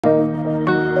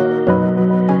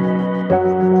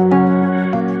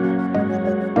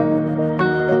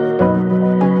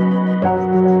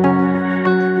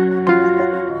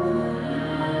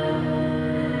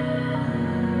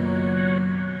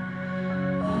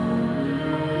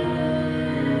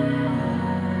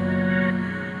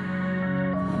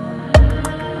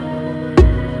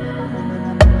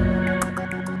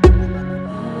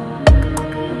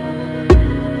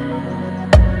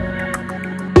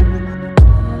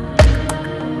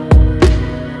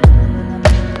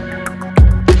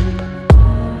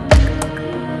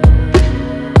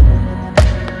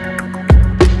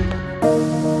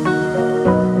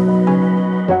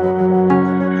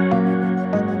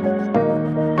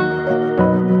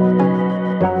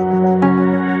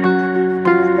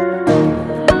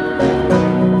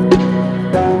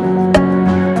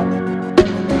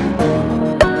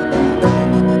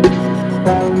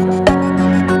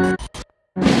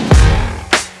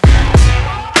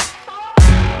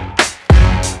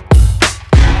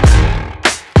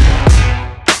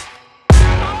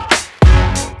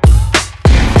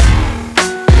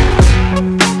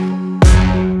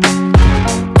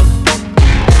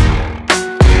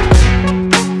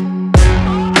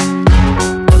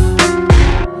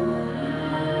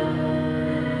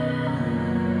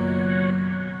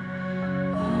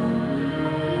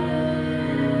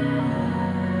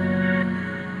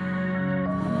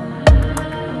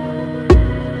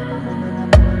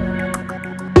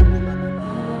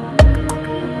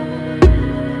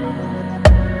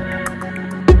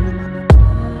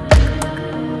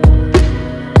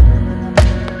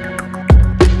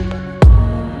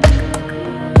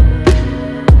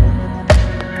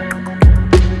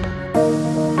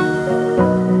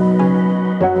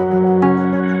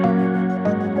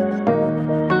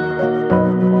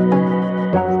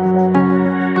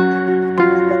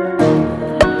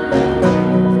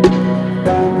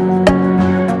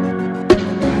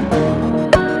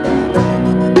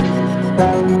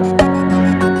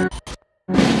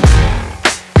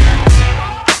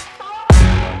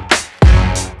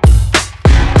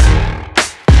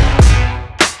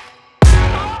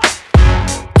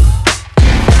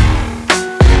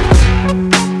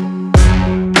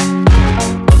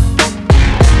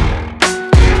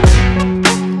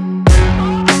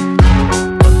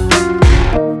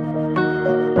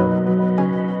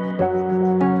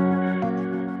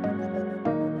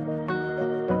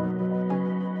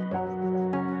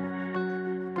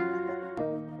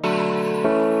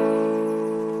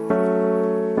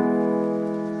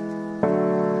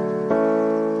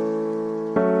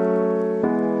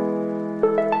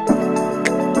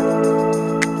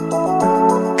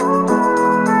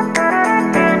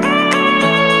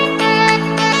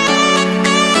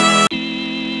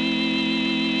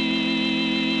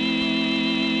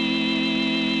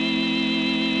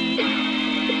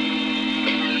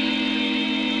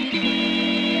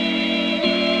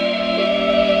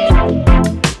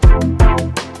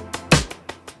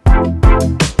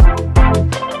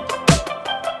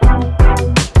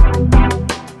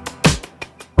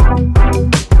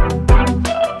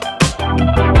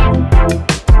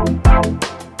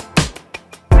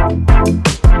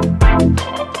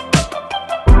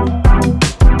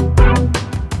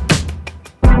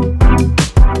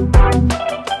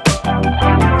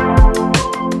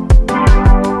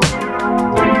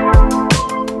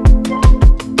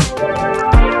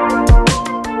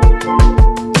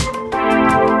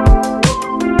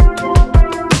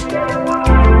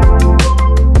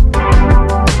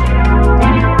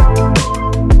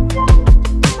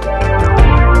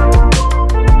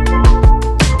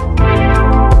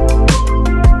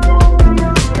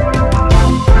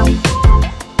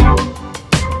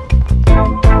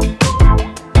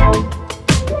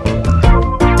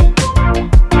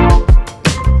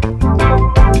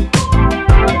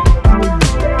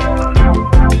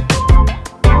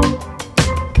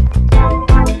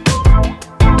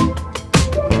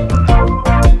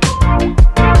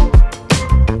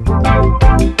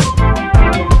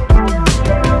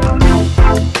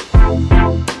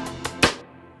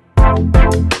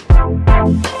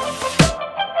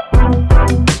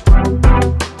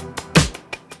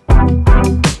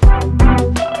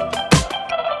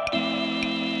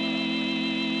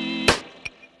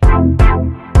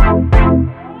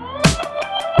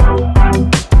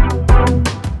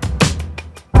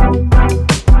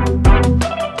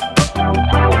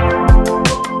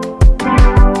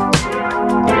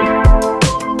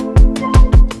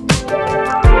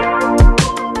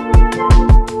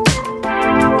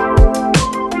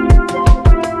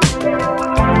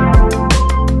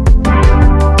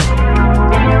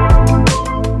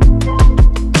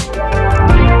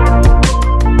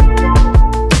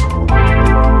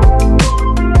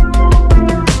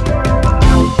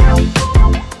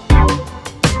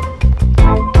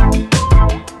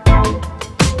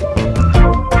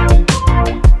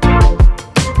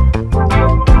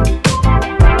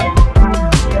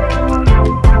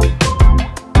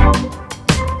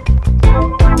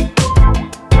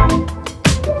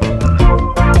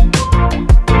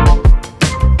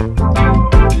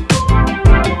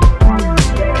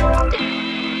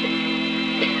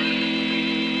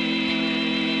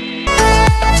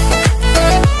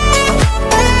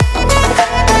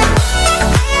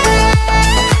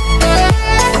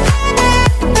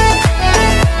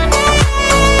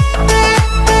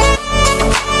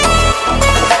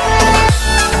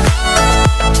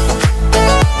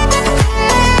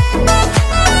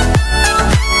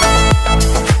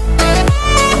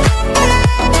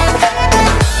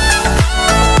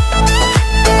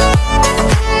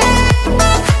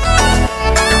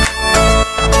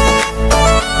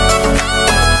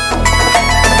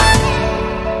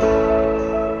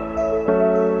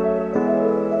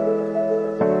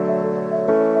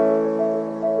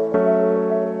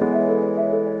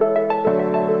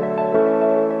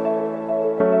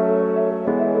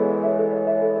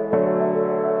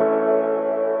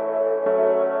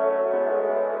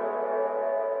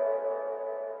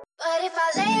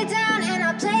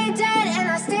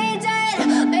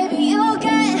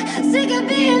sick of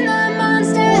being the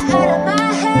monster out of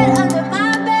my head, under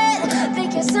my bed.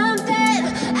 Think you're something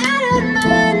out of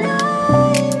my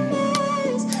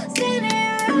nightmares,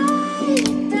 standing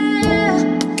right there.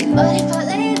 But if I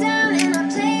lay down and I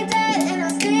play dead and I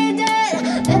stay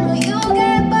dead, then will you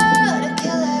get bored of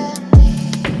killing me?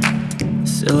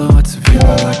 Silhouettes of you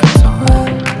are like a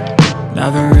taunt.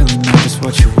 Never really know just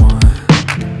what you want.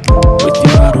 With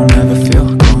you I don't ever feel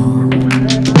calm.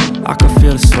 I can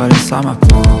feel the sweat inside my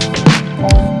palm.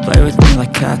 Play with me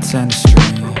like cats and a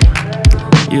string.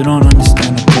 You don't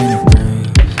understand the pain it brings.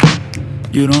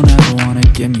 You don't ever wanna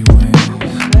give me wings.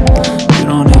 You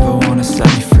don't ever wanna set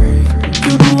me free.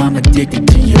 You know I'm addicted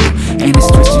to you, and it's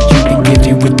twisted you've been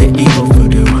gifted with the evil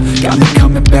voodoo. Got me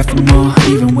coming back for more,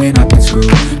 even when I've been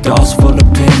screwed. Dolls full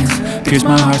of pins, pierce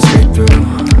my heart straight through.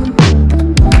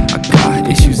 I got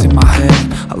issues in my head,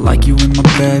 I like you in my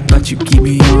bed, but you keep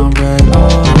me on red.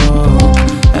 Oh,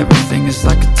 everything is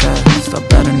like a test, I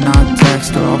better not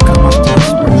text or I'll come off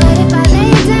desperate. But if I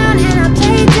lay down and I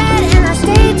play dead and I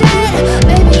stay dead,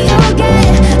 baby you'll get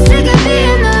sick of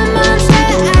being the monster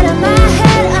out of my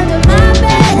head, under my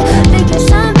bed. Think you're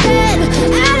something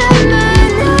out of my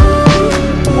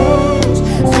nightmares,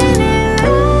 standing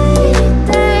right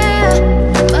there.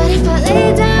 But if I lay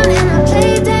down and I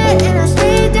play dead and I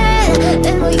stay dead,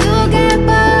 then will you get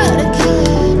bored of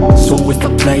killing me? So if I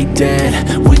play dead,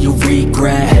 will you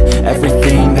regret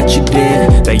everything that you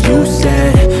did, that you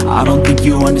said? I don't think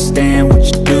you understand what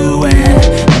you're doing,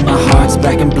 and my heart's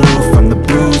black and blue from the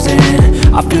bruising.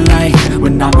 I feel like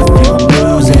when I'm with you I'm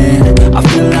losing. I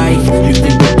feel like you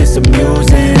think that this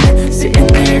amusing, sitting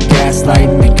there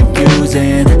gaslighting and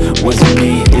confusing. Was it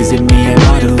me? Is it me? Am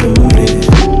I deluded?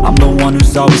 I'm the one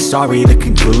who's always sorry, the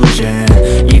conclusion,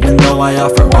 even though I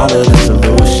offer all of the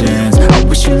solutions. I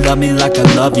wish you loved me like I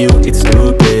love you, it's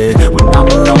stupid. When I'm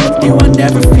alone with you I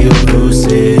never feel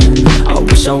lucid. I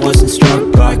wish I wasn't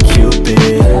struck by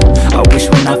Cupid. I wish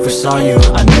when I first saw you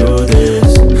I knew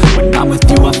this. When I'm with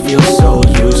you I feel so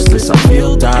useless, I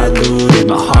feel diluted,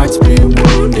 my heart's been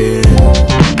wounded.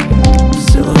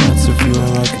 Silhouettes of you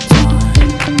are like a taunt.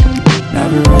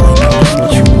 Never really knows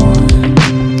what you want.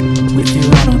 With you I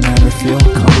don't ever feel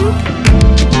calm.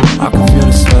 I can feel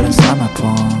the sweat inside my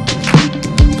palm.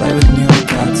 Play with me like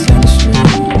cats and a string.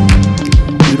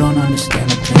 You don't understand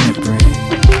the pain it brings.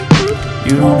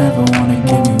 You don't ever wanna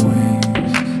give me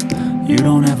wings. You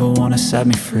don't ever wanna set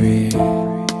me free.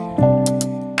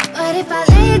 But if I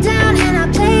lay down and I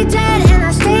play dead and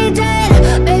I stay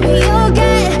dead, baby you'll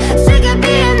get sick of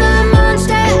being the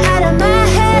monster out of my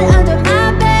head, under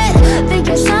my bed. Think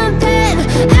you're something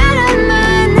out of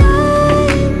my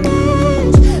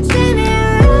nightmares,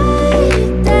 standing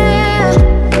right there.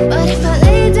 But if I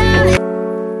lay down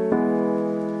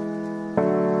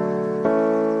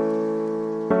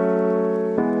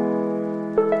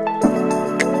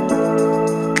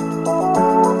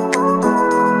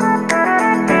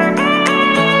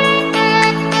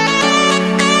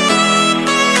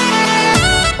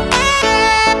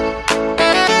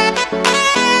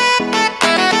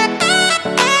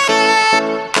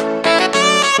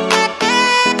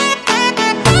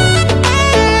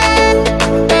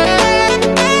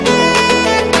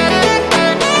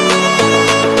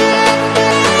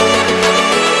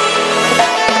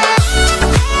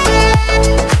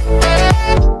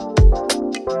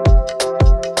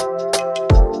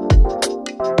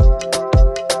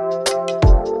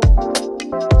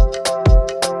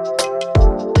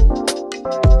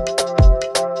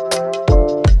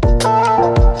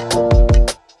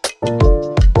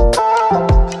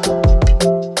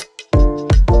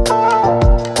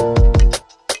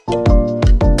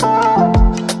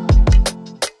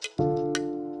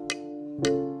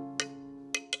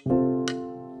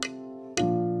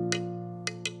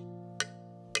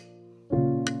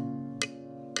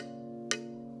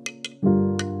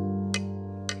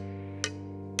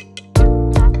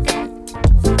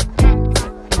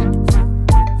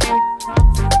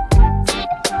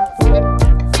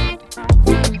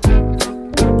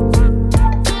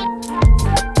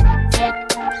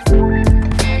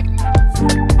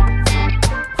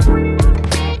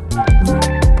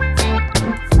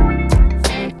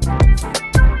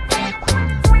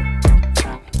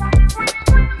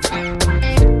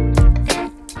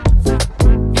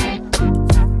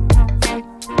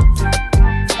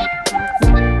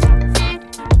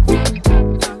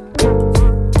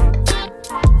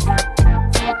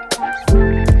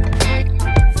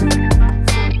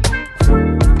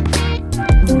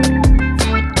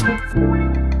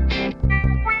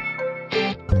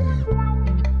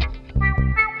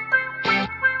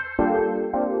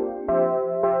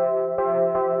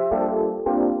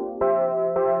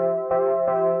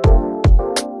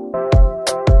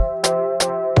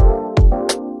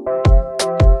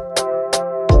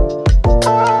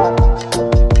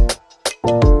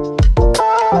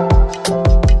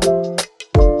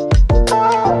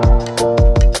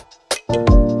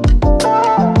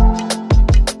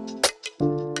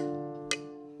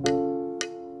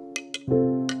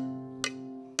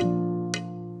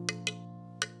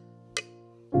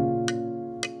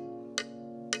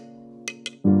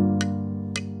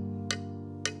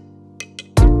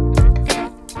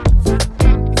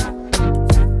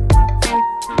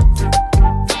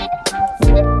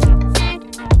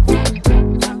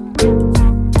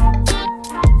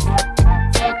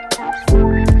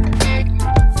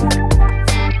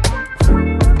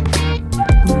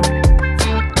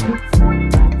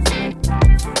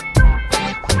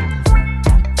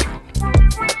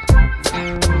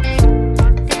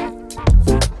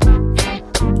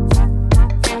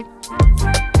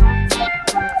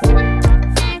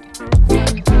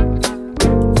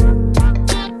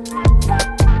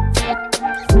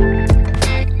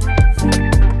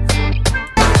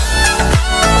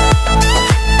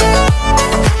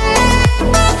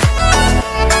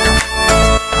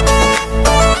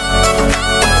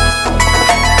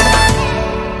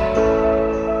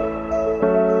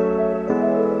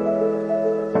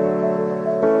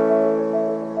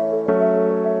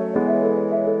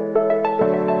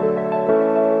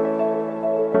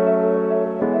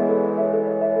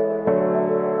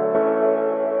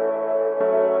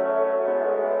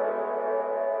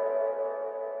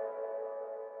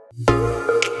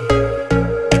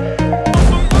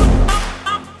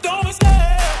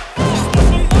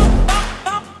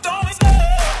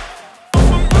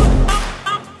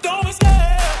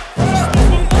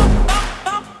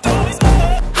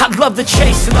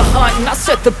young, I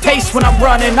set the pace when I'm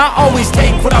running. I always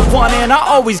take what I want and I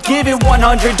always give it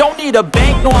 100. Don't need a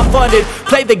bank, no I'm funded.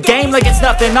 Play the game like it's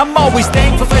nothing. I'm always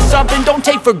thankful for something. Don't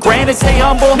take for granted, stay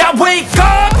humble. Now wake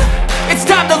up! It's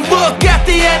time to look at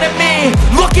the enemy.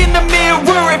 Look in the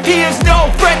mirror if he is no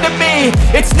friend to me.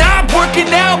 It's not working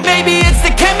out, maybe it's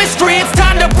the chemistry. It's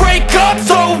time to break up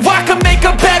so I can make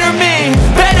a better me.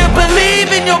 Better believe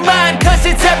in your mind, cause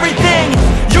it's everything.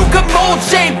 You can mold,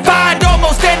 shape, find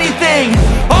almost anything.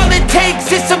 All it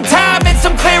takes is some time and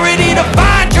some clarity to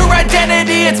find your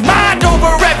identity. It's mind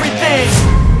over everything.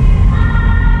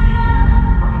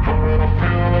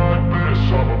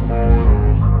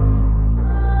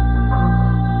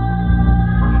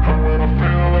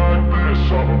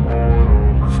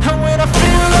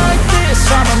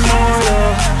 I'm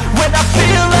immortal. When I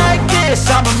feel like this,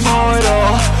 I'm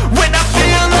immortal. When I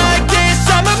feel like this,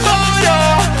 I'm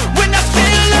immortal. When I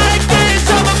feel like this,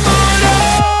 I'm immortal.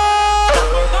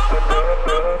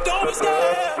 Don't be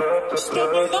scared. Just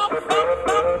give up. Don't be scared.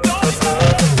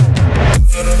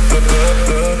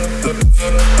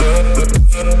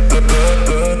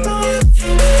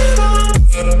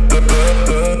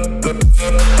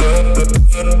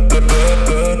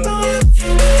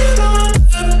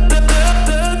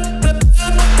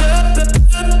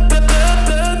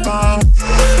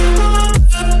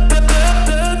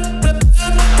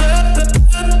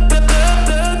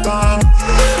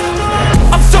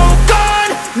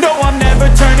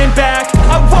 Back.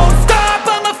 I won't stop,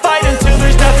 I'ma fight until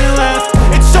there's nothing left.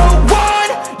 It's so on,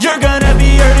 you're gonna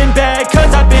be hurting bad,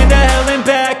 cause I've been to hell and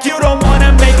back. You don't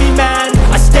wanna make me mad,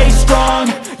 I stay strong,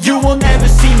 you will never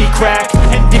see me crack.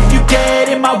 And if you get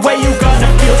in my way, you're gonna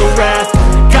feel the wrath.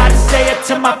 Gotta say it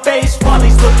to my face while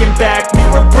he's looking back.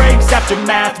 Mirror breaks after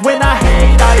math, when I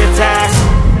hate I attack.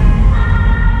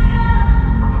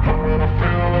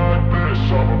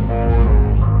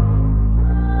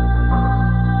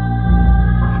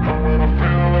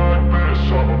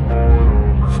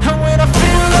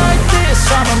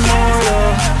 I'm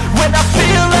immortal. When I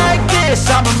feel like this,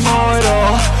 I'm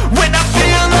immortal. When I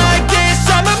feel like this,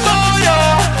 I'm immortal.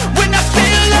 When I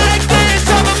feel like this,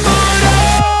 I'm immortal.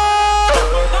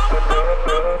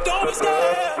 Don't be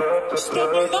scared. Just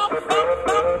give it up.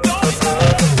 Don't be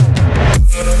scared.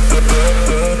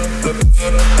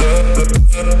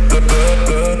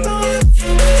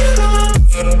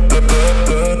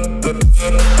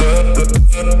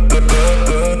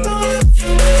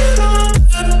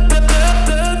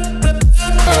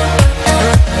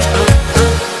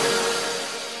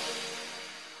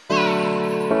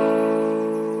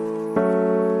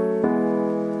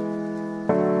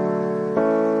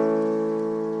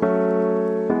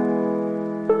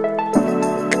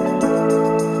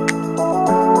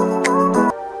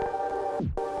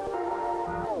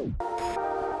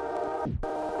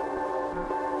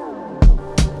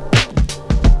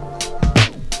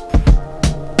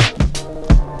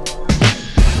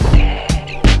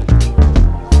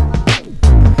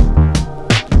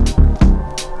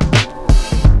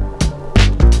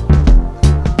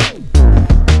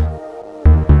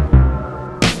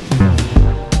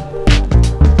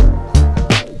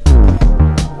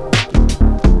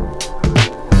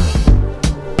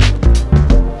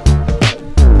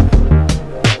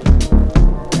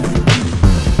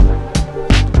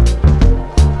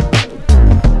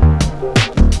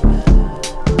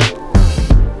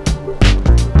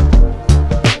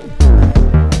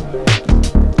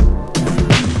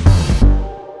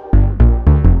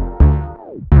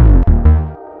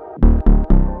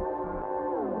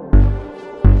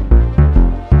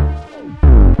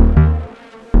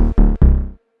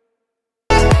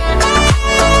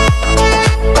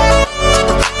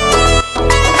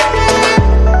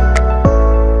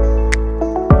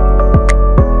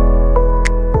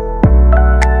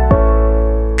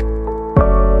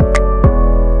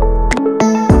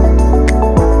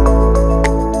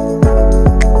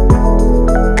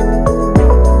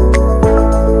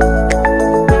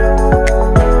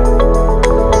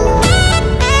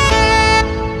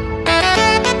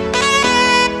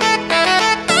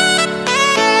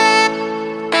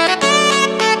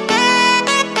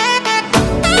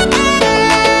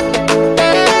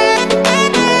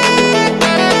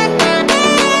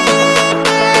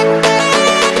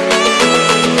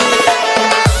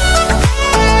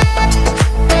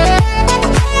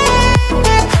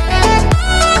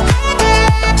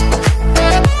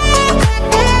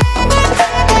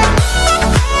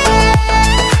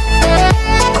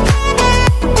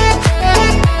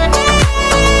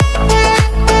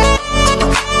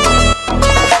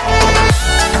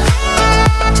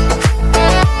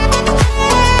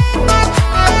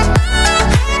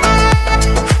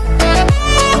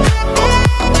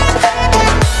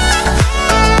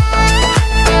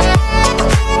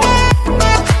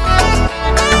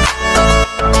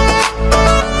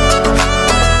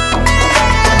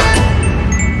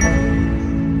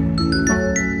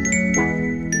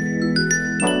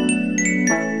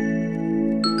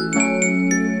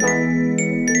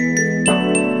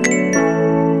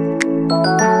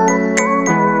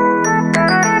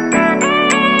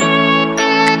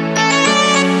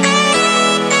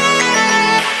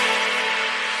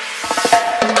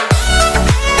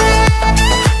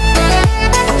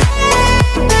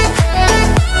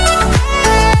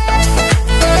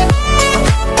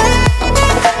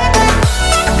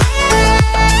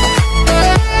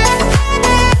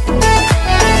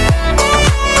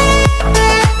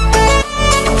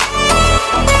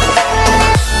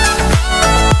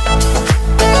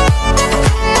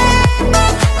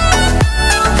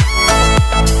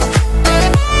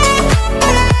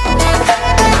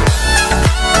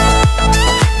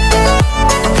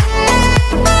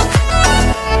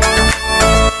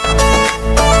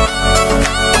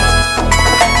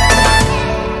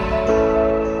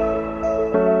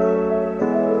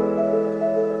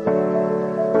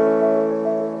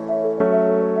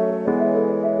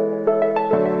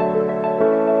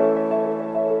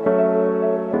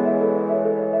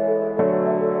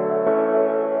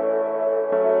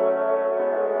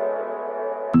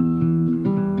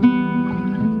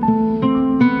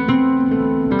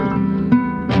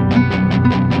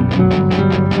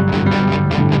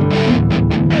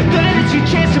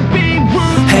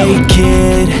 Hey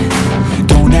kid,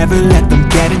 don't ever let them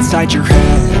get inside your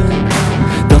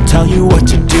head. They'll tell you what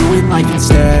to do in life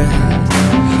instead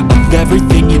of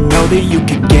everything you know that you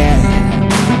could get.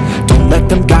 Don't let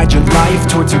them guide your life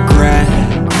towards regret.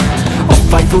 I'll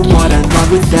fight for what I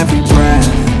love with every breath.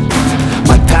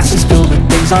 My past is filled with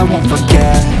things I won't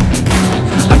forget.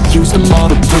 I use them all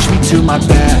to push me to my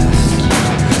best.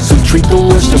 So treat the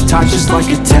worst of times just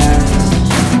like a test.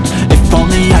 If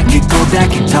only I could go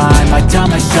back in time, I'd tell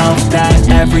myself that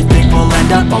everything will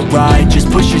end up alright.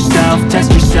 Just push yourself,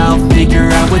 test yourself,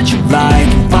 figure out what you like.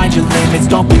 Find your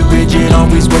limits, don't be rigid,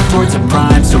 always work towards a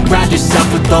prime. Surround yourself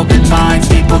with open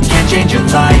minds, people can change your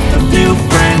life. A few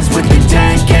friends with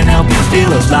intent can help you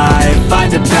feel alive.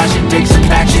 Find a passion, take some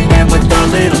action, and with a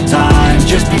little time,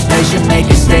 just be patient, make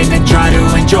a statement, try to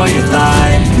enjoy your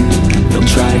life. They'll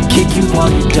try to kick you while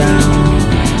you're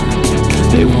down.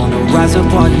 They wanna rise up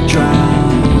while you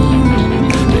drown.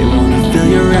 They wanna fill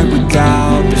your head with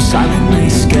doubt. They're silently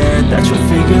scared that you'll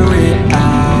figure it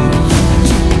out.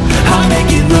 I'll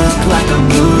make it look like I'm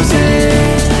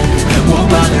losing, won't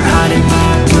bother hiding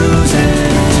my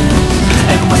bruises.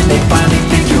 And when they finally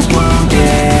think you're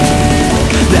wounded,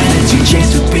 then it's your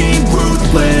chance to be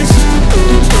ruthless.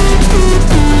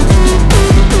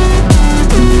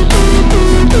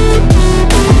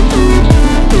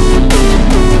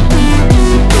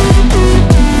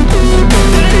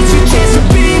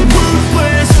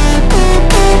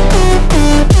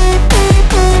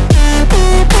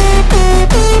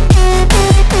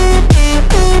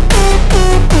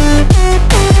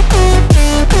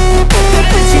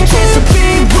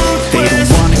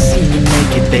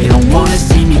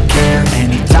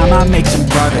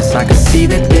 I can see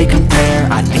that they compare.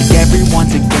 I think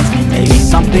everyone's against me, maybe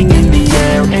something in the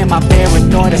air. Am I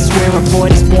paranoid? I swear a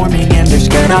void is forming and they're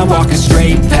scared I walk a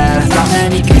straight path. Not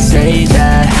many can say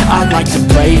that. I'd like to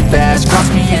play fast, cross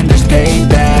me and there's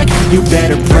payback. You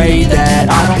better pray that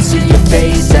I don't see your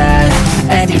face at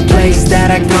any place that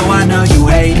I go. I know you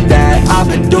hate that. I've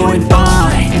been doing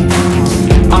fine,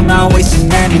 I'm not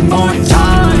wasting any more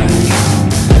time.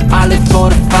 I live for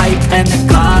the fight and the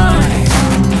climb.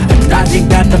 I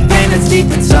think that the pain that's deep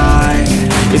inside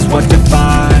is what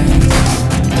defines.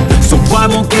 So I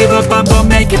won't give up, I'm gonna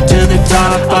make it to the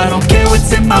top. I don't care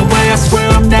what's in my way, I swear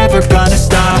I'm never gonna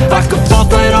stop. I could fall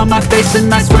flat on my face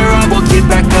and I swear I won't get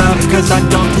back up. Cause I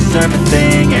don't deserve a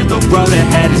thing and the road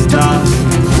ahead is tough.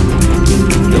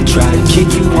 They'll try to kick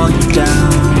you while you're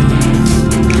down.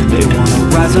 They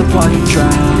wanna rise up while you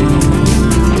drown.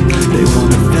 They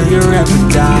wanna fill your head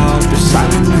with doubt. They're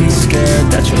silently scared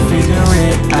that you'll figure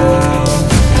it out.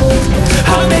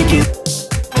 I'll make it